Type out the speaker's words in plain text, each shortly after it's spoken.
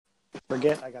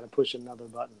Forget I got to push another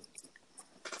button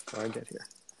before I get here.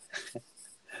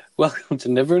 Welcome to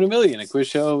Never in a Million, a quiz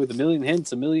show with a million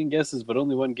hints, a million guesses, but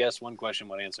only one guess, one question,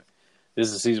 one answer.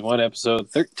 This is season 1, episode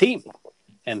 13,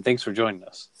 and thanks for joining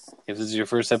us. If this is your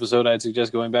first episode, I'd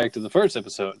suggest going back to the first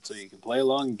episode so you can play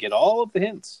along and get all of the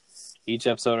hints. Each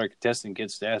episode, our contestant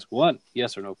gets to ask one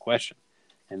yes or no question,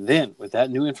 and then, with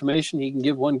that new information, he can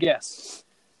give one guess.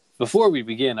 Before we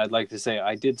begin, I'd like to say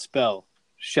I did spell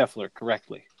Scheffler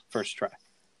correctly, first try.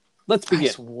 Let's begin.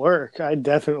 Nice work. I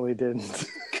definitely didn't.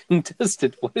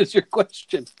 Contestant, what is your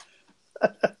question?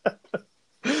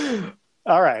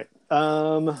 All right.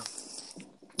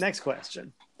 Next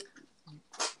question.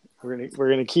 We're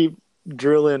gonna keep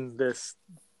drilling this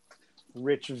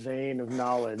rich vein of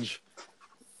knowledge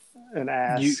and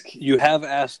ask. You have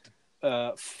asked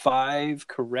 5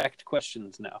 correct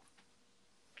questions now.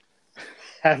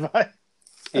 Have I?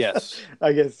 Yes.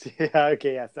 I guess. Yeah.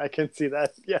 Okay. Yes, I can see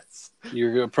that. Yes.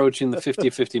 You're approaching the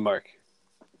 50-50 mark.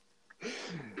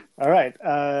 All right.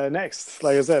 Next,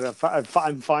 like I said,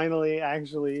 I'm finally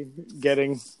actually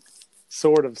getting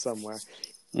sort of somewhere.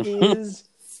 Is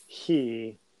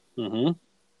he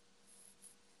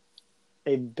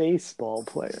a baseball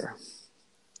player?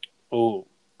 Oh.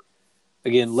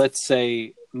 Again, let's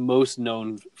say most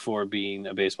known for being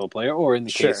a baseball player, or in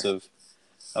the case of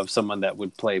someone that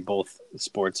would play both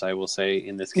sports, I will say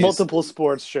in this case. Multiple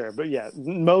sports, sure. But yeah,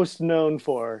 most known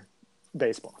for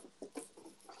baseball.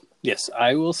 Yes,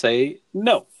 I will say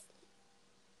no.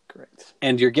 Correct.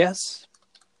 And your guess?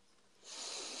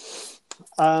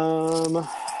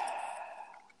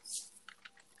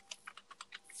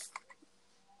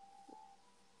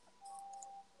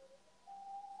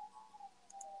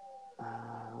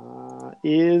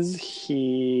 Is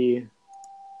he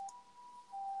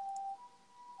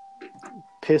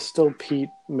Pistol Pete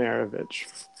Maravich?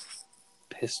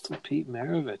 Pistol Pete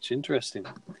Maravich. Interesting.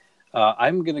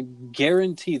 I'm going to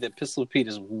guarantee that Pistol Pete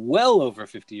is well over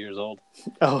 50 years old.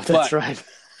 Oh, that's right.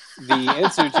 The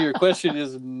answer to your question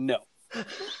is no.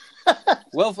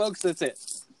 Well, folks, that's it.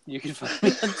 You can find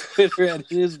me on Twitter at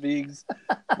HisBeegs.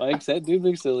 Mike's at Dude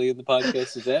McSilly, and the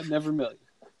podcast is at Nevermillion.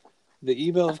 The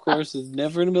email, of course, is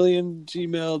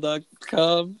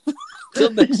neverinamillion@gmail.com.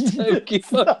 Till next time,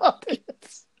 keep up.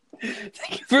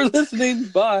 Thank you for listening.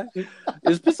 Bye.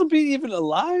 Is Pistol Pete even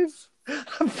alive?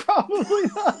 Probably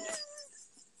not.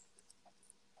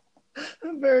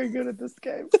 I'm very good at this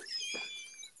game.